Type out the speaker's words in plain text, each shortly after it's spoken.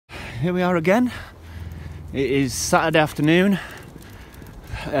here we are again. It is Saturday afternoon,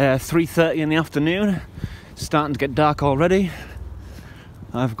 3:30 in the afternoon. It's starting to get dark already.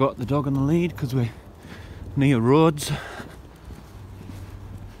 I've got the dog on the lead because we're near roads.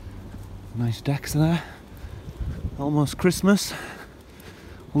 Nice decks there. Almost Christmas.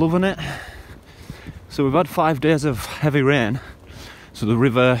 Loving it. So we've had 5 days of heavy rain, so the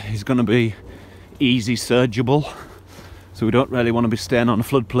river is going to be easy surgeable. So we don't really want to be staying on a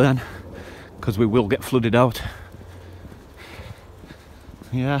floodplain because we will get flooded out.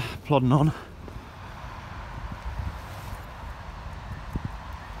 Yeah, plodding on.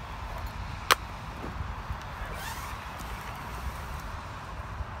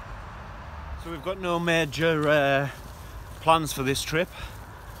 So we've got no major plans for this trip.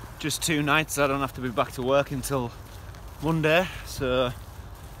 Just 2 nights. I don't have to be back to work until Monday, so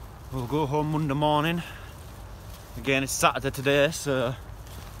we'll go home Monday morning. Again, it's Saturday today, so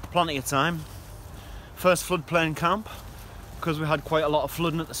plenty of time. First floodplain camp, because we had quite a lot of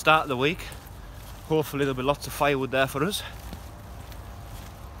flooding at the start of the week. Hopefully there'll be lots of firewood there for us.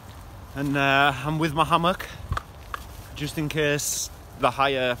 And I'm with my hammock, just in case the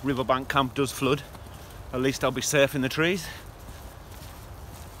higher riverbank camp does flood. At least I'll be safe in the trees.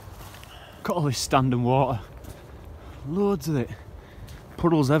 Got all this standing water. Loads of it.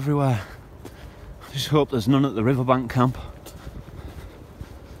 Puddles everywhere. I just hope there's none at the riverbank camp.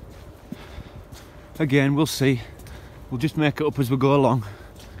 Again, we'll see. We'll just make it up as we go along.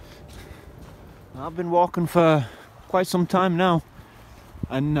 I've been walking for quite some time now,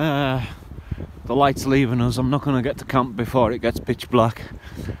 and the light's leaving us. I'm not going to get to camp before it gets pitch black,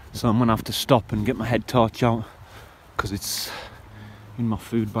 so I'm going to have to stop and get my head torch out because it's in my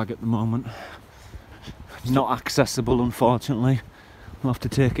food bag at the moment. Not accessible, unfortunately. I'll have to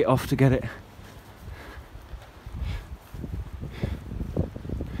take it off to get it.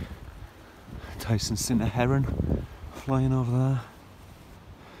 Tyson's seen a heron flying over there.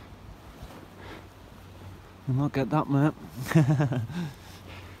 You'll not get that, mate.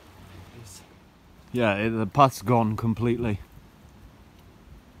 Yeah, the path's gone completely.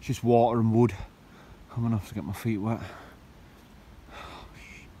 It's just water and wood. I'm gonna have to get my feet wet.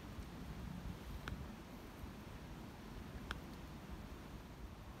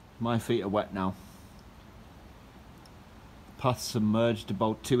 My feet are wet now. Path submerged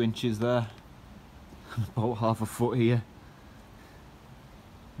about 2 inches there. About half a foot here.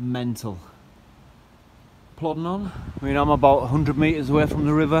 Mental. Plodding on. I mean, I'm about 100 metres away from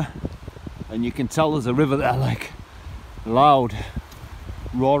the river, and you can tell there's a river there, like loud,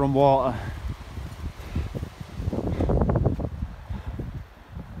 roaring water.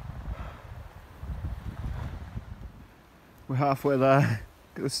 We're halfway there.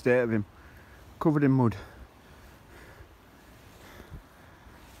 Look at the state of him, covered in mud.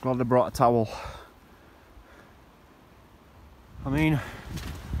 Glad I brought a towel. I mean,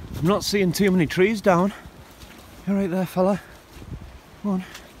 I'm not seeing too many trees down. You're right there, fella. Come on.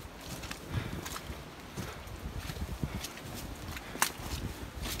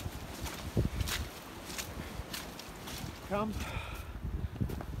 Camp.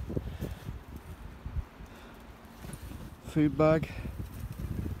 Food bag.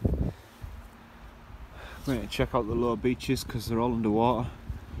 I'm going to check out the lower beaches because they're all underwater.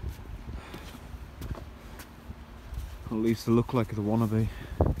 At least they look like they want to be.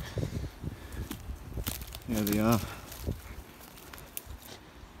 Yeah, they are.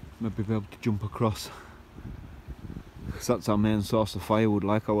 Maybe be able to jump across, because that's our main source of firewood,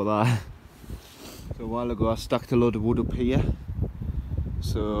 like over there. So a while ago I stacked a load of wood up here,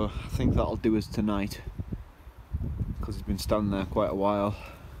 so I think that'll do us tonight, because it's been standing there quite a while,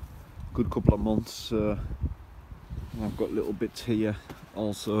 good couple of months. So I've got little bits here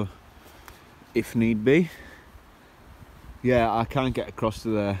also, if need be. Yeah, I can't get across to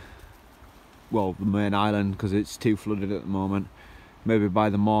the main island because it's too flooded at the moment. Maybe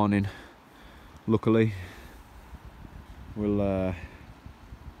by the morning, luckily, we'll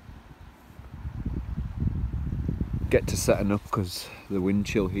get to setting up because the wind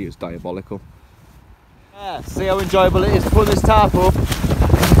chill here is diabolical. Yeah, see how enjoyable it is to put this tarp up.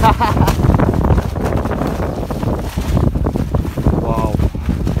 Wow.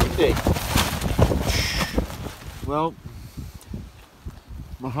 Windy. Well,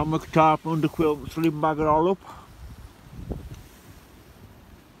 my hammock, tarp, underquilt, sleeping bag are all up.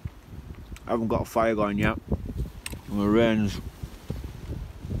 I haven't got a fire going yet. And the rain's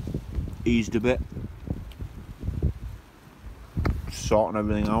eased a bit. Sorting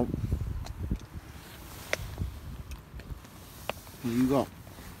everything out. What you got?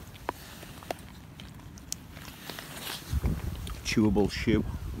 Chewable shoe.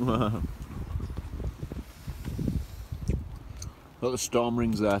 Got the storm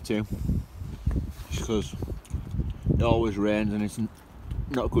rings there too, just because it always rains and it's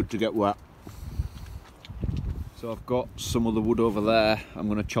not good to get wet. So I've got some of the wood over there I'm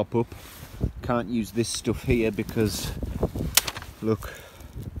going to chop up. Can't use this stuff here because look,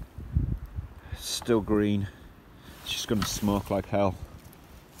 it's still green. It's just going to smoke like hell.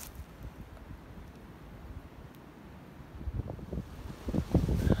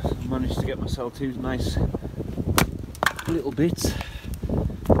 So I managed to get myself two nice little bits.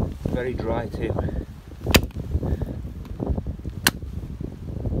 Very dry too.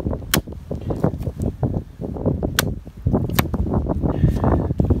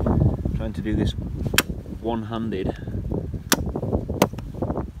 Trying to do this one-handed.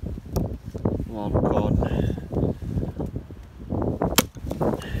 While recording.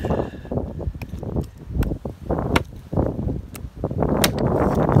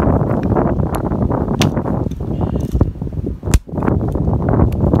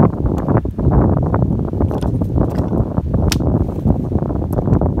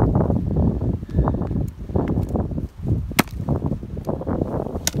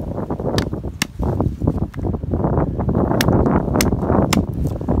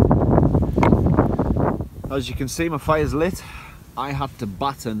 As you can see, my fire's lit. I had to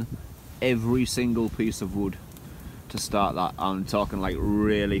batten every single piece of wood to start that. I'm talking like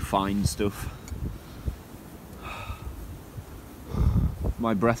really fine stuff.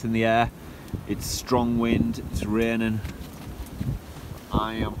 My breath in the air, it's strong wind, it's raining.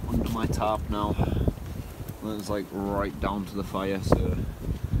 I am under my tarp now. It's like right down to the fire, so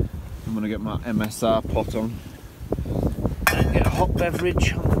I'm gonna get my MSR pot on and get a hot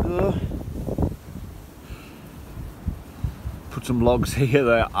beverage on the go. Put some logs here,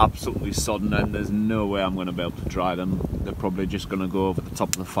 they're absolutely sodden and there's no way I'm going to be able to dry them. They're probably just going to go over the top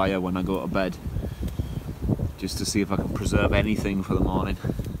of the fire when I go to bed, just to see if I can preserve anything for the morning.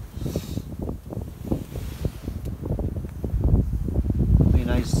 Be a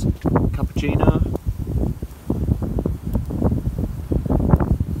nice cappuccino.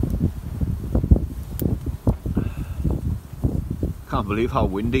 Can't believe how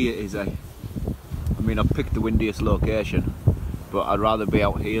windy it is, eh? I mean, I've picked the windiest location, but I'd rather be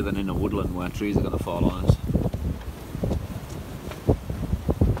out here than in a woodland where trees are going to fall on us.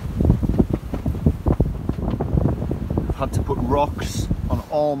 I've had to put rocks on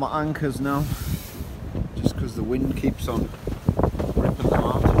all my anchors now, just because the wind keeps on ripping them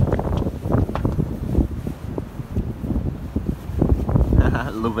out. I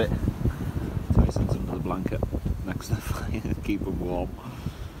love it. Tyson's under the blanket next to the fire to keep them warm.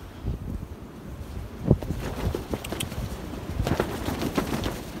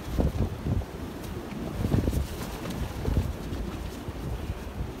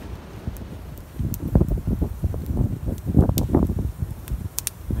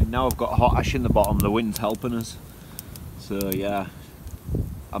 Now I've got hot ash in the bottom, the wind's helping us. So yeah,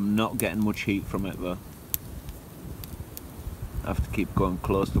 I'm not getting much heat from it though. I have to keep going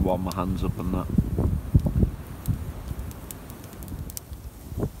close to warm my hands up and that.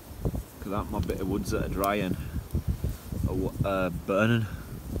 Look at that, my bit of woods that are drying are burning.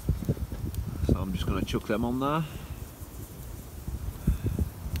 So I'm just going to chuck them on there.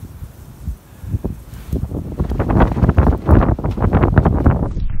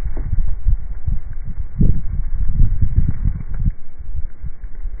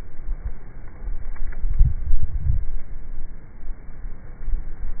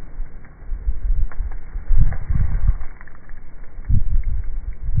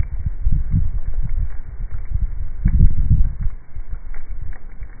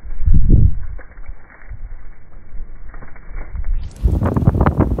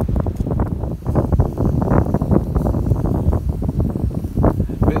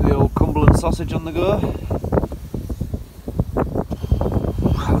 Sausage on the go.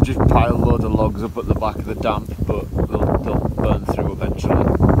 I've just piled a load of logs up at the back of the damp, but they'll burn through eventually.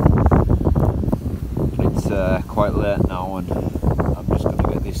 It's quite late now and I'm just going to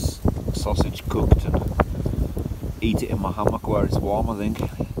get this sausage cooked and eat it in my hammock where it's warm, I think,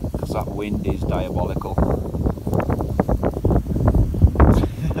 because that wind is diabolical.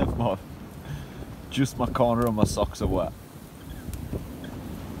 Just my corner of my socks are wet.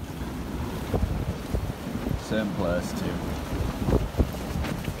 Same place too.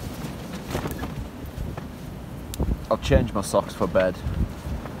 I'll change my socks for bed.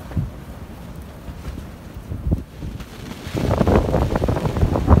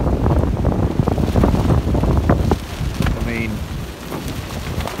 I mean,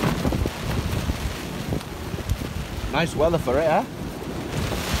 nice weather for it, eh?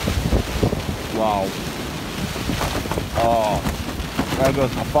 Wow. Oh, there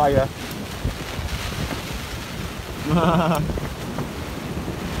goes my fire.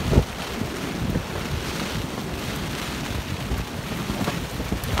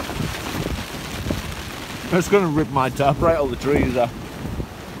 It's going to rip my top right out of the trees there.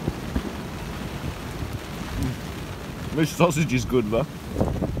 This sausage is good though.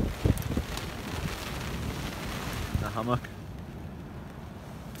 The hammock.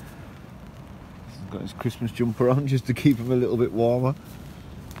 He's got his Christmas jumper on just to keep him a little bit warmer.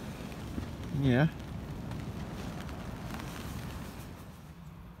 Yeah.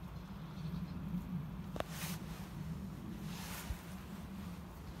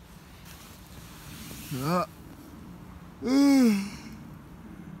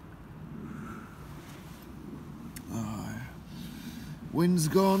 Wind's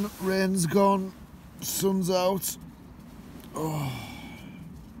gone, rain's gone, sun's out. Oh.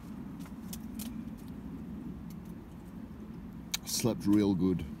 Slept real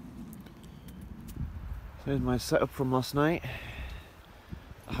good. Here's my setup from last night.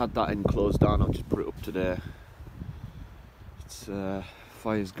 I had that in closed down, I've just put it up today. It's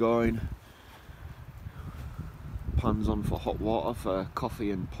fire's going. Pan's on for hot water for coffee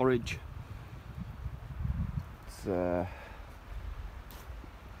and porridge. It's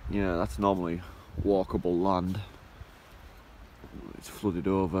yeah, that's normally walkable land. It's flooded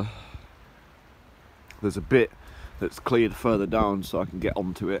over. There's a bit that's cleared further down so I can get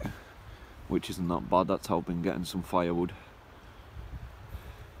onto it, which isn't that bad. That's how I've been getting some firewood.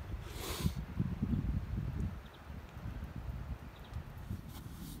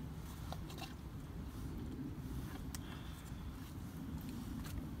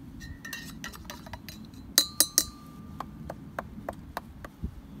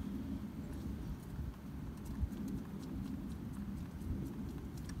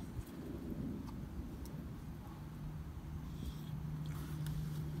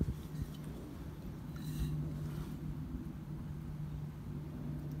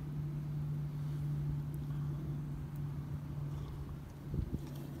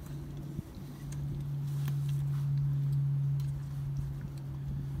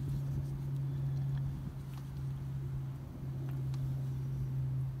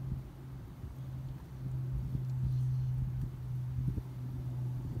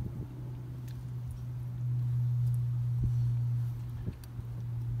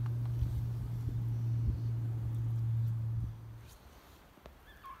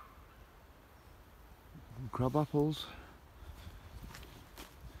 Crab apples.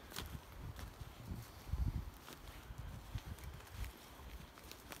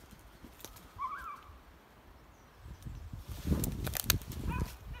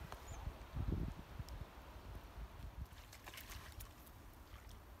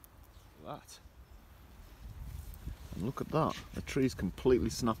 That. And look at that. The tree's completely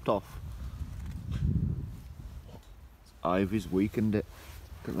snapped off. Ivy's weakened it.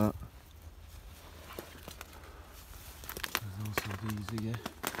 Look at that. These here.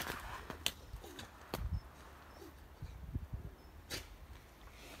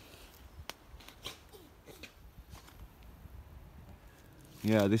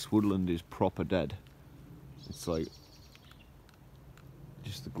 Yeah, this woodland is proper dead. It's like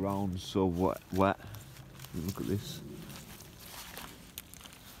just the ground's so wet. Look at this.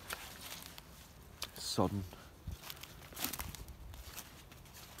 Sodden.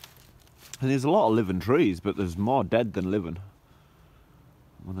 And there's a lot of living trees, but there's more dead than living.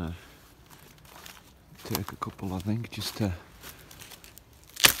 I'm gonna take a couple, I think, just to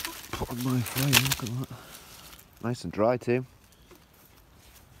put on my fire. Look at that. Nice and dry too.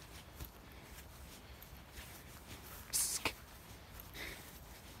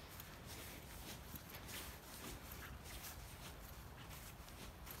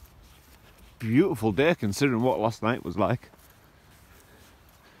 Beautiful day considering what last night was like.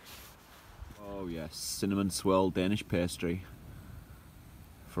 Oh yes, cinnamon swirl Danish pastry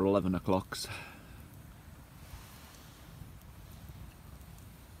for 11 o'clocks.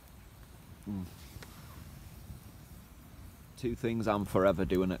 Two things I'm forever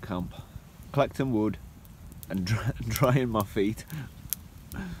doing at camp: collecting wood and drying my feet.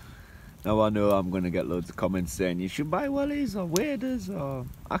 Now I know I'm going to get loads of comments saying you should buy wellies or waders or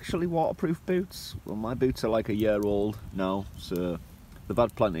actually waterproof boots. Well, my boots are like a year old now, so they've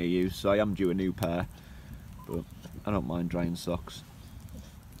had plenty of use, so I am due a new pair, but I don't mind drying socks.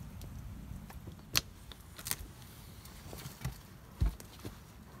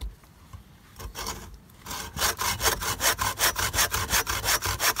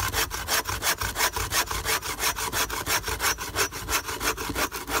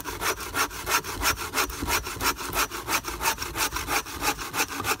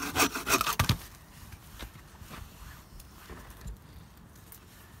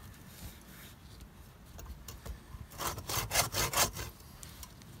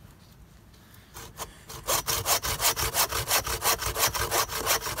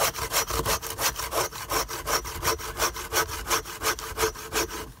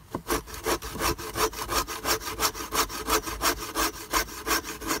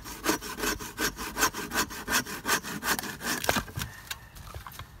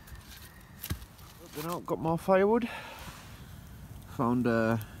 got more firewood. Found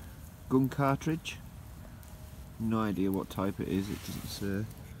a gun cartridge. No idea what type it is, it doesn't say.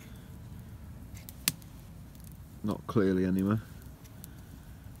 Not clearly anyway.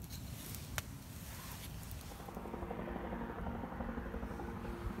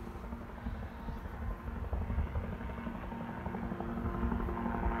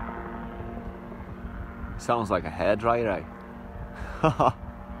 Sounds like a hairdryer, eh?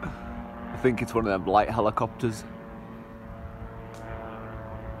 I think it's one of them light helicopters.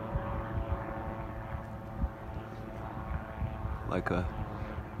 Like a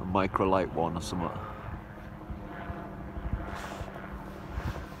microlight one or something.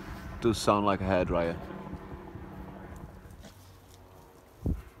 Does sound like a hairdryer.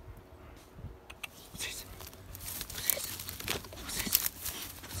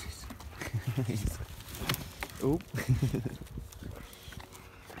 Oh.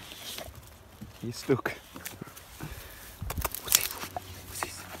 You're stuck.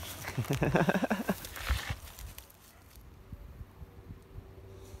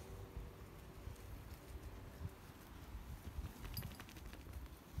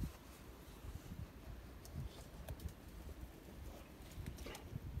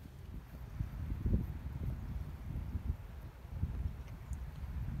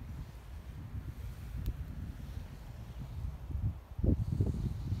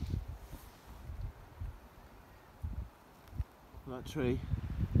 That tree,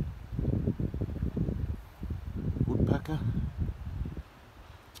 woodpecker.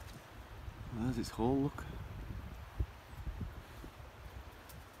 There's its hole, look.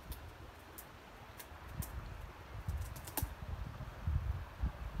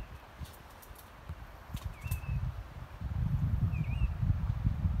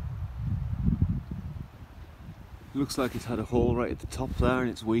 Looks like it's had a hole right at the top there and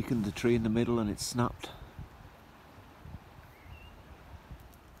it's weakened the tree in the middle and it's snapped.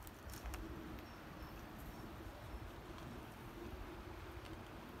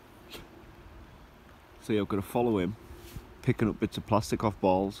 So I've got to follow him, picking up bits of plastic off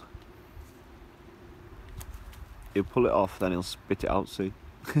balls. He'll pull it off, then he'll spit it out, see?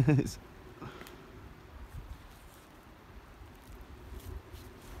 It's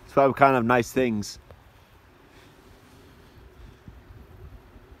five kind of nice things.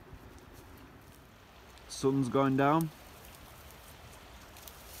 Sun's going down.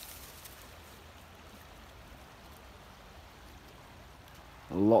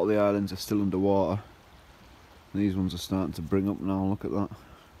 A lot of the islands are still underwater. These ones are starting to bring up now, look at that.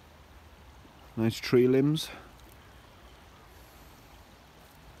 Nice tree limbs.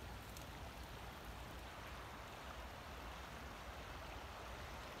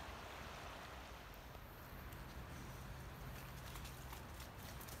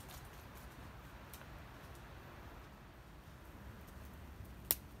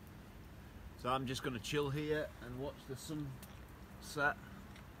 So I'm just going to chill here and watch the sun set.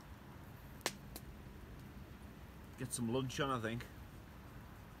 Get some lunch on, I think.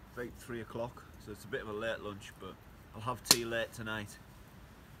 It's like 3 o'clock, so it's a bit of a late lunch, but I'll have tea late tonight.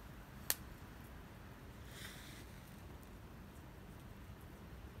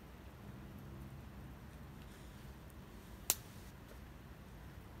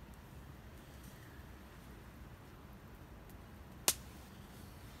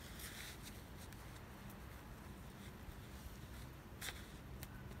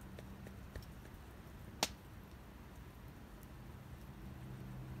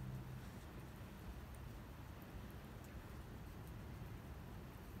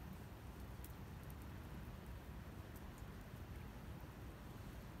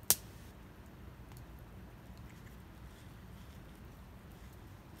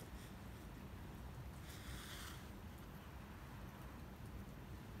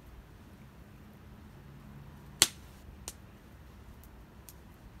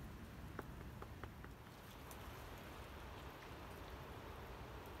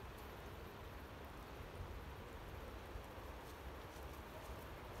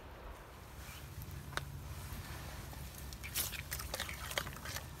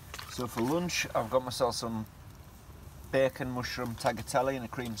 So for lunch, I've got myself some bacon mushroom tagliatelle and a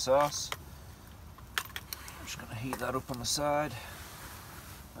cream sauce. I'm just going to heat that up on the side.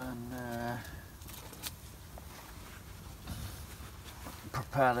 And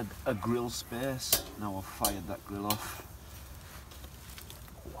prepare a grill space. Now I've fired that grill off.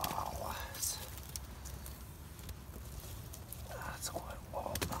 Wow, that's quite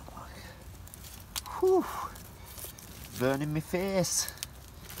warm, that like. Whew, burning my face.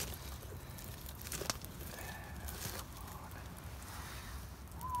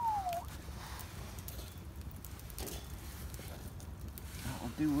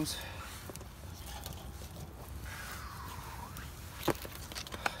 doers.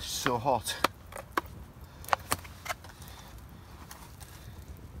 So hot.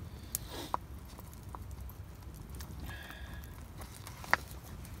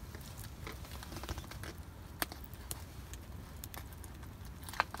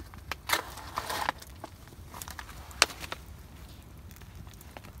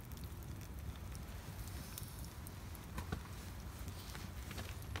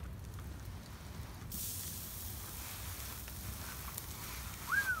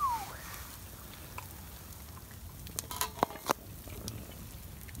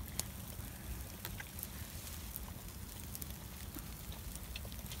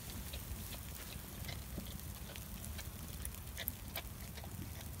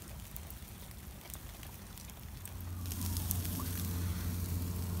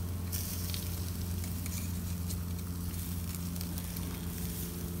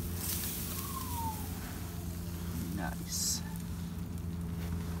 Nice.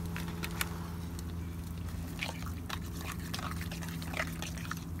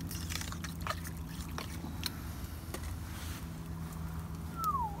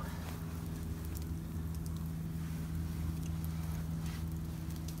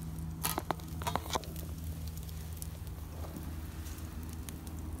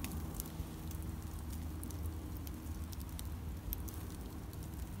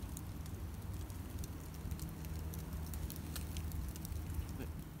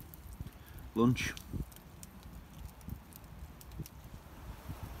 Lunch.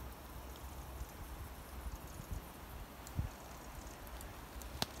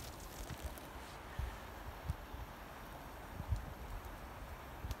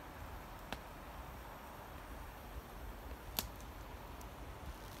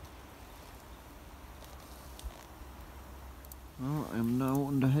 Well, I am now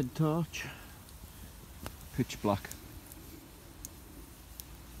under head torch. Pitch black.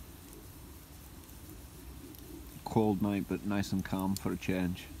 Cold night, but nice and calm for a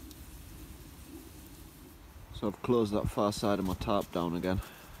change. So I've closed that far side of my tarp down again,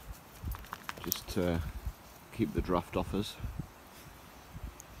 just to keep the draft off us.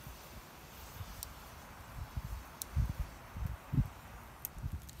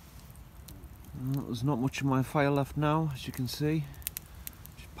 Well, there's not much of my fire left now, as you can see.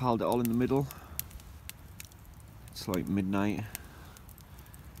 Just piled it all in the middle. It's like midnight.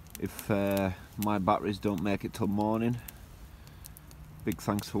 If my batteries don't make it till morning, big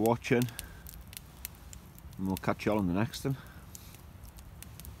thanks for watching, and we'll catch you all in the next one.